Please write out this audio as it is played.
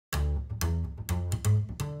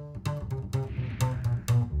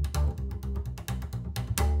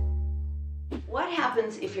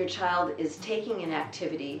happens if your child is taking an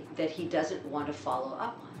activity that he doesn't want to follow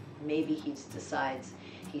up on? Maybe he decides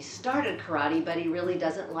he started karate, but he really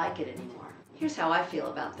doesn't like it anymore. Here's how I feel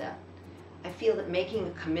about that. I feel that making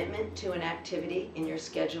a commitment to an activity in your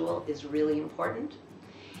schedule is really important.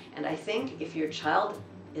 And I think if your child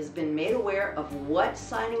has been made aware of what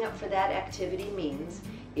signing up for that activity means,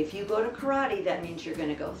 if you go to karate, that means you're going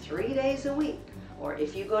to go 3 days a week. Or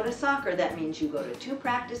if you go to soccer, that means you go to 2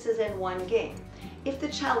 practices and 1 game. If the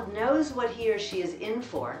child knows what he or she is in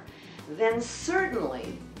for, then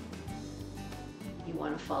certainly you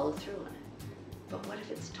want to follow through on it. But what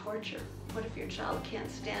if it's torture? What if your child can't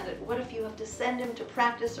stand it? What if you have to send him to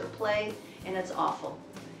practice or play and it's awful?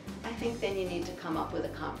 I think then you need to come up with a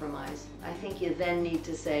compromise. I think you then need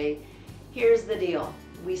to say, here's the deal.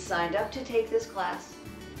 We signed up to take this class.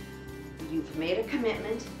 You've made a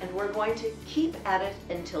commitment, and we're going to keep at it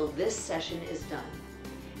until this session is done.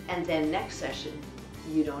 And then next session,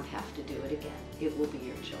 you don't have to do it again. It will be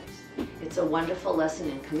your choice. It's a wonderful lesson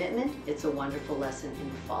in commitment. It's a wonderful lesson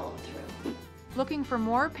in follow-through. Looking for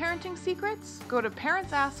more parenting secrets? Go to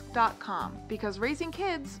ParentsAsk.com, because raising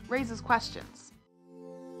kids raises questions.